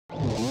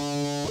One.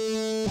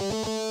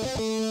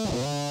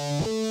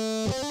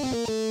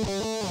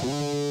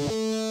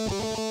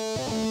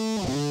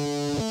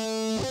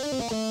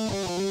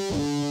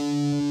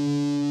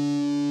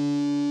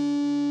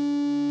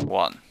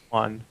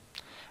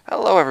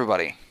 Hello,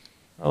 everybody.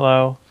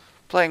 Hello,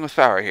 Playing with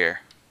Power here.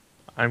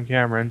 I'm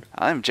Cameron.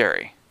 I'm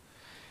Jerry.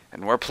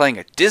 And we're playing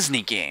a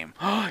Disney game.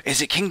 Is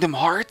it Kingdom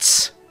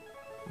Hearts?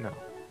 No.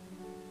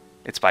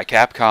 It's by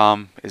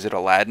Capcom. Is it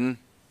Aladdin?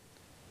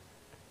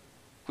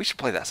 We should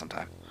play that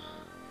sometime.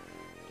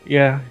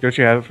 Yeah, don't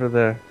you have it for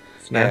the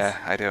SNES? Yeah,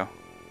 I do.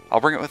 I'll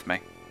bring it with me.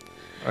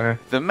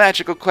 Okay. The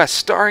Magical Quest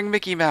starring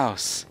Mickey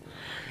Mouse.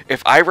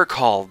 If I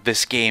recall,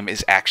 this game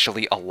is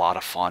actually a lot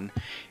of fun,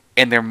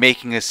 and they're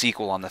making a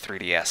sequel on the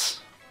 3DS.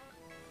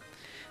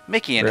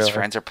 Mickey and his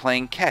friends are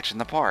playing catch in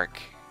the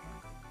park.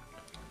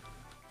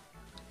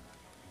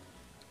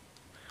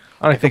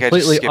 On a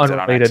completely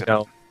unrelated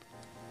note,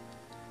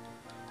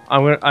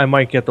 I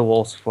might get the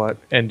wolf's foot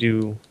and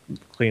do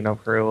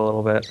cleanup crew a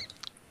little bit.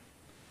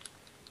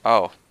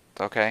 Oh,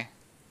 okay.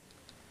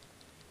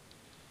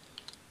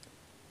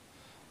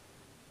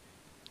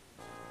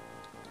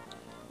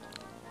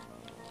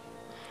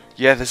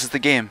 Yeah, this is the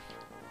game.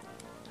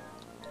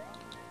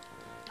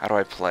 How do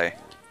I play?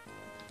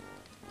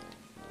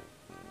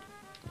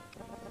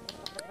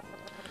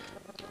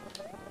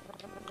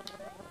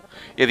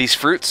 Yeah, these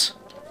fruits,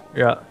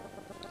 Yeah.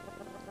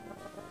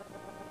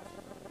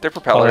 they're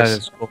propellers. Oh, that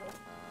is cool.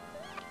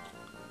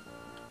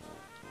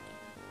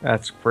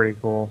 That's pretty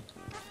cool.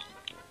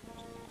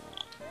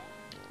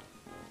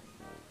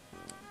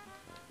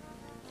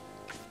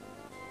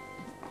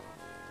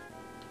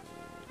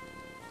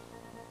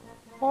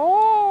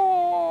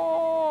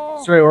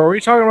 Oh. So, wait, were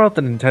we talking about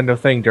the Nintendo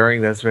thing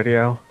during this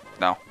video?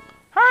 No.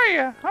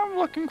 Hiya, I'm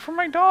looking for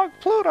my dog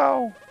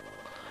Pluto.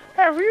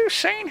 Have you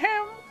seen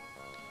him?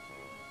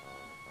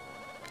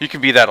 You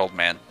can be that old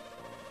man.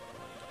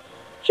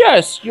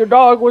 Yes, your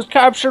dog was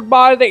captured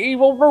by the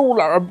evil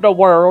ruler of the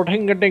world,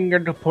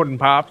 Hinga-Dinga Puddin'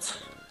 Pops.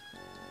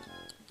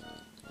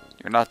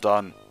 You're not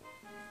done.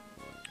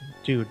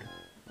 Dude.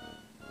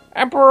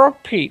 Emperor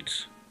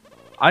Pete.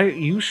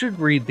 You should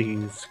read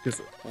these,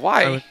 because...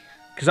 Why?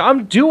 Because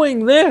I'm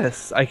doing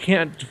this! I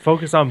can't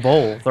focus on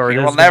both, or He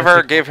will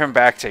never give him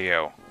back to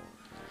you.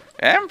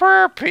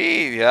 Emperor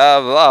Pete,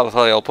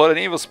 he'll put an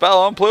evil spell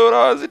on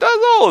Pluto as he does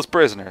all his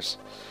prisoners.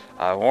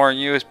 I warn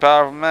you, his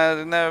powerful man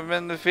has never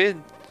been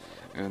defeated.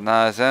 You will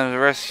not attempt to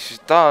rescue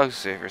your dog,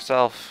 save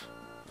yourself.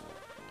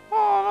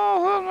 Oh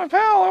no, that's my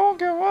pal, I won't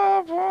give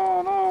up.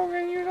 Oh no,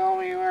 can you tell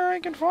me where I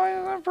can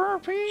find Emperor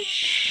Pete?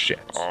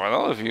 Shit. Oh,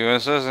 well, if you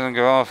insist on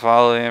going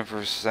follow the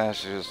Emperor's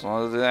statues,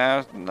 one of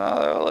the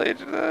another lead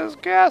to his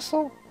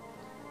castle.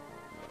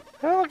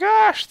 Oh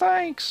gosh,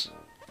 thanks.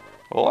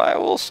 Well, I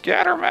will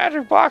scatter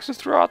magic boxes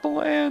throughout the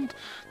land.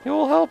 They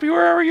will help you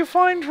wherever you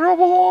find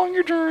trouble along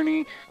your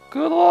journey.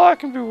 Good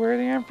luck and beware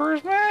the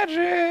Emperor's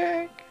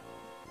magic.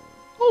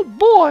 Oh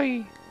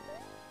boy!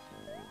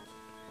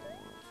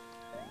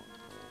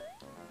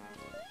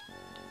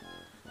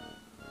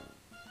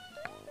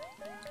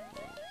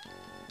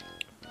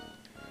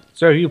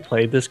 So have you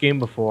played this game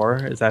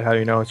before? Is that how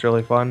you know it's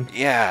really fun?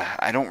 Yeah,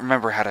 I don't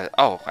remember how to...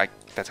 Oh,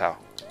 that's how.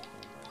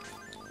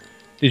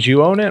 Did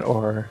you own it,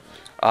 or...?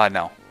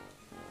 No.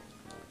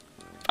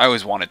 I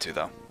always wanted to,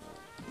 though.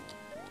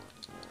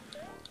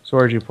 So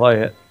where'd you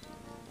play it?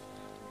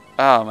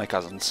 My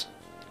cousins.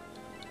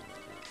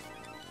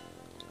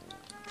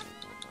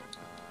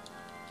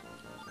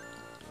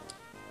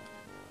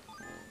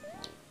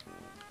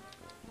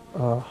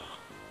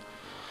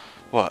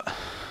 What?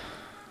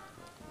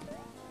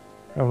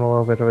 Having a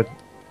little bit of a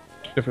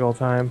difficult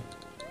time.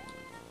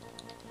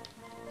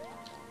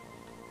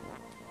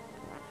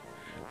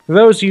 For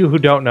those of you who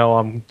don't know,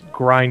 I'm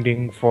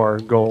grinding for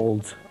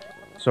gold,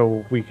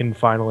 so we can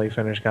finally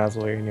finish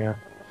Castlevania.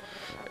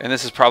 And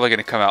this is probably going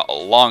to come out a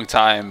long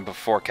time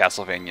before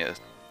Castlevania.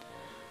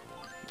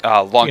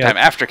 Long time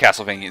after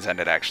Castlevania's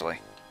ended, actually.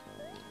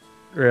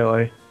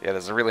 Really? Yeah,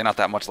 there's really not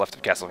that much left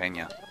of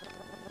Castlevania.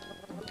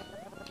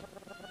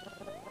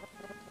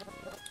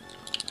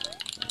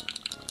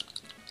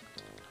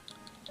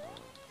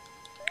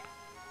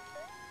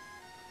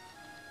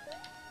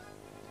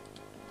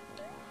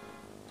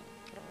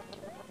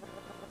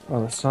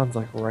 Oh, the sun's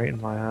like right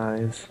in my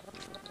eyes.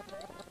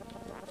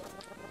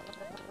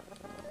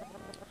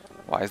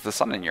 Why is the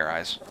sun in your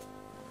eyes?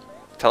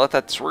 Tell it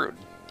that's rude.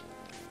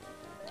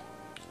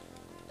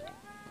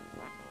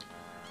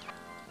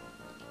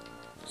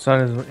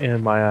 Sun is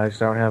in my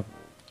eyes. I don't have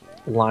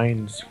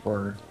lines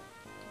for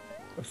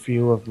a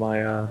few of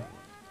my,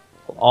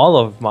 all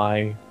of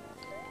my,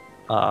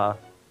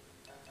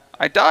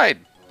 I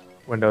died.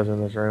 windows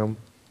in this room.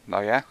 Oh,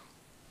 yeah?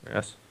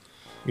 Yes.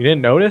 You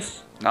didn't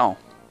notice? No.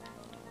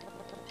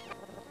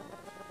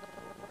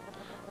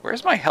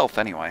 Where's my health,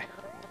 anyway?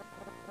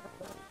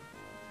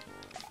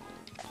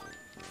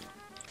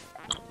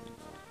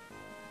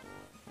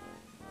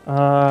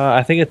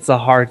 I think it's the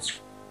hearts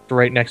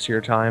right next to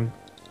your time.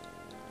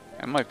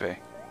 It might be.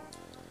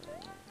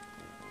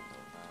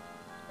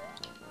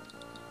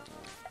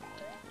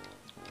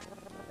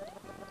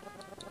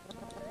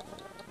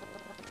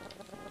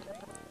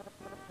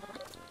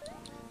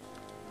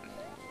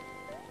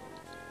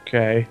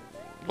 Okay.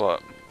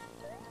 What?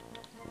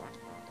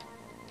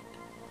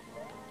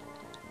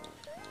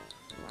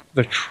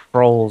 The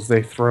trolls,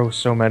 they throw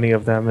so many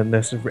of them in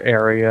this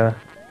area,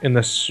 in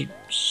this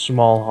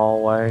small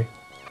hallway.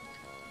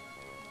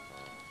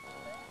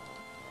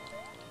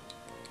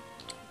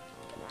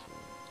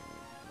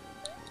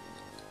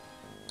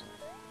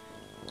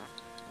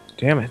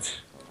 Damn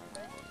it.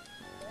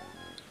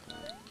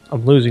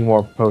 I'm losing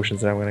more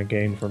potions than I'm going to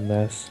gain from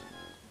this.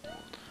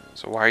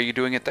 So why are you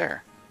doing it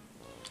there?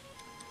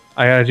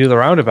 I gotta do the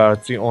roundabout.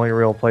 It's the only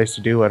real place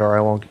to do it, or I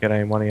won't get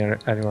any money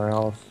anywhere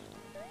else.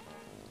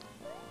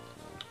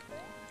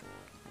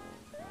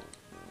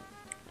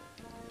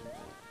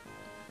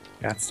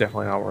 Yeah, it's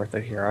definitely not worth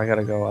it here. I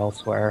gotta go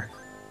elsewhere.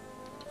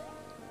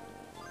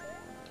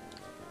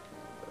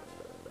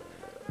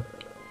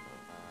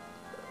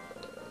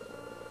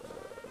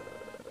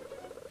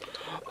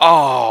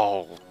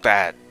 Oh,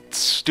 that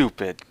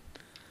stupid.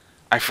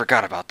 I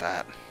forgot about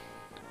that.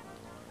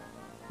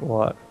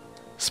 What?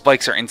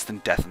 Spikes are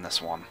instant death in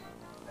this one.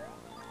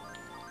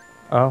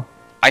 Oh.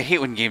 I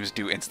hate when games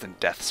do instant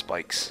death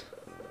spikes.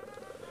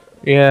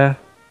 Yeah.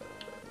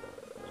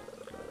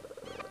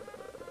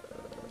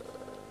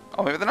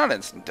 Oh, maybe they're not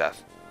instant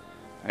death.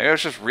 Maybe I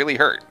was just really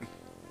hurt.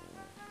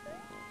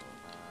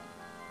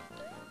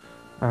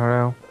 I don't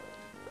know.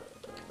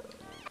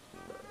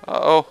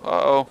 Uh-oh,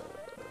 uh-oh.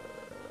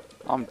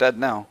 I'm dead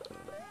now.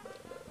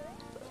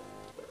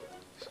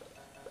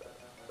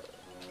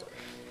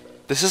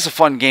 This is a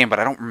fun game, but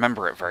I don't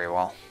remember it very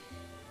well.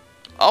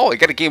 Oh, I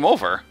got a game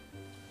over.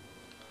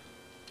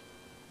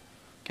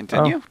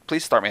 Continue? Oh.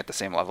 Please start me at the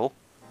same level.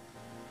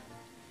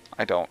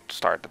 I don't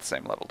start at the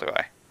same level, do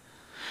I?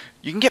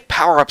 You can get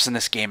power-ups in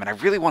this game, and I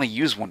really want to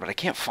use one, but I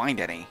can't find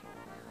any.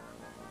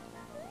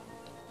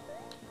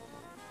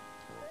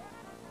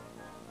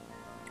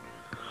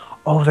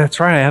 Oh,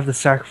 that's right. I have the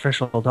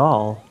sacrificial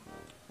doll.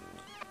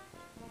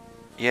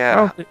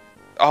 Yeah.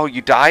 Oh,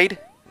 you died?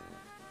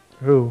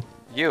 Who?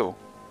 You.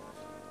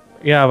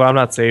 Yeah, but I'm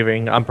not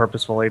saving. I'm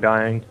purposefully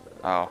dying.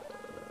 Oh.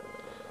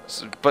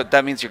 So, but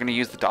that means you're going to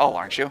use the doll,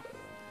 aren't you?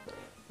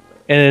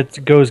 And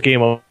it goes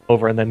game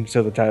over and then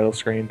to the title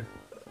screen.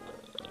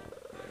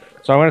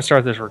 So I'm going to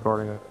start this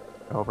recording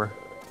over.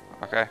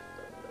 Okay.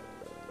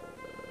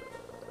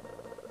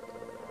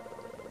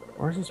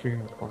 Where's this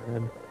being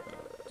recorded?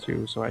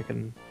 To, so I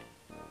can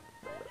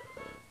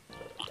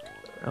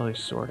at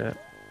least sort it.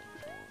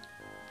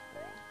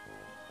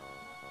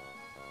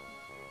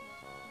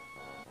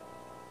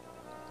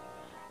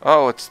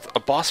 Oh, it's a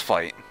boss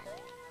fight.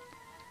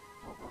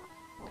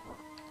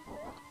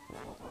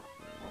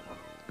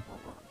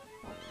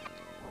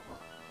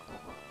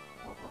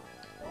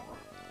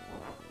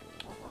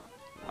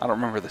 I don't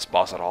remember this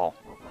boss at all.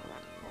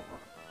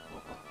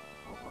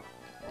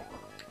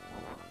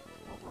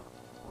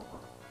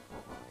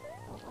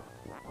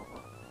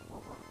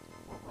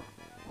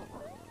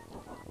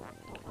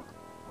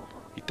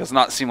 He does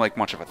not seem like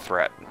much of a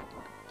threat.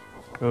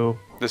 Who?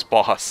 This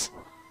boss.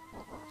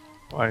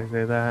 Why do you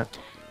say that?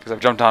 Because I've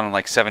jumped on him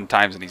like 7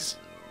 times and he's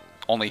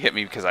only hit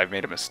me because I've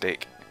made a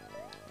mistake.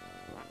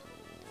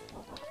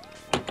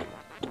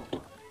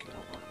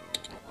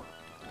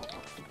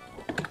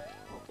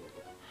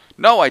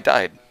 No, I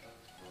died.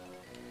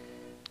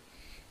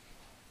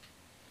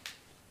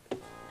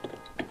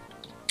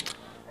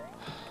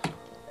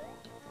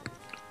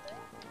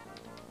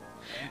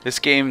 This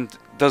game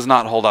does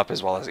not hold up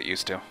as well as it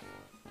used to.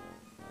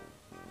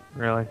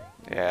 Really?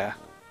 Yeah.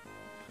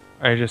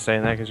 Are you just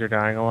saying that because you're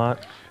dying a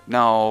lot?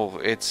 No,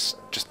 it's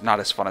just not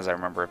as fun as I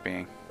remember it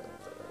being.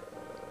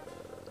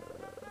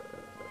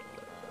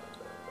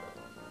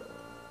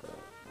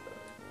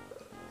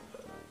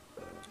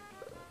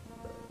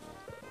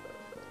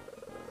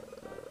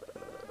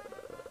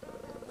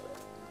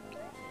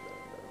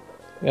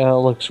 Yeah, it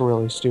looks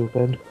really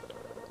stupid.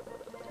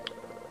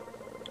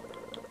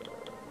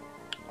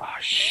 Oh,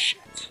 shit.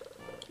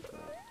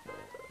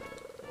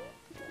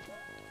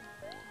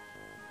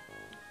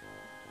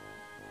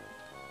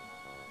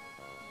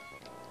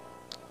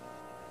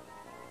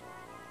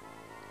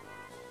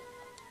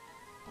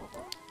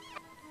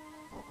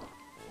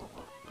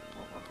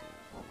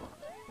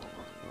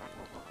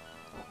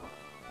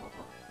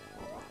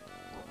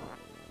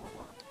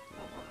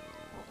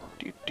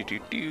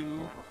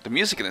 The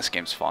music in this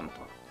game's fun.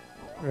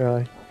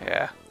 Really?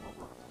 Yeah.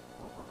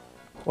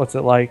 What's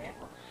it like?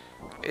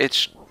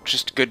 It's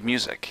just good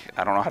music.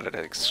 I don't know how to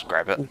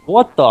describe it.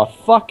 What the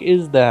fuck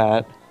is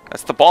that?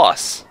 That's the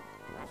boss.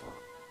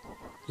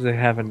 Does it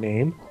have a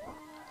name?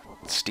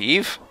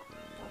 Steve?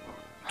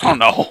 I don't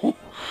know.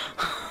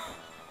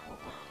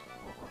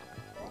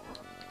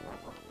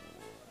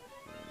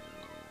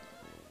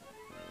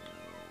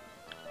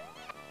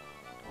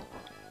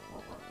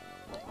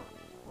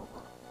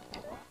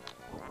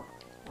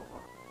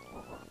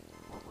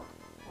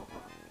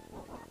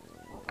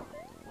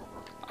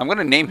 I'm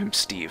gonna name him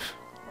Steve.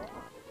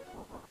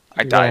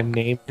 I died.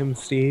 Name him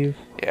Steve?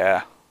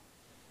 Yeah.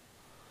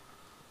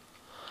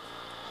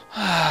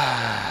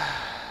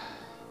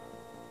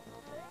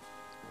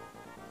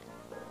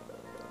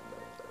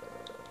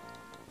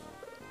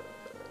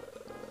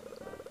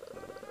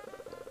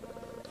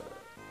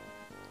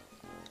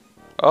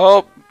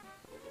 Oh.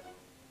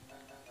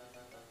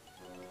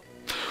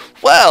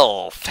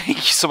 Well, thank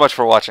you so much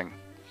for watching.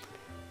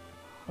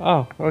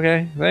 Oh,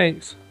 okay.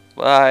 Thanks.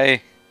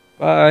 Bye.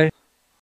 Bye.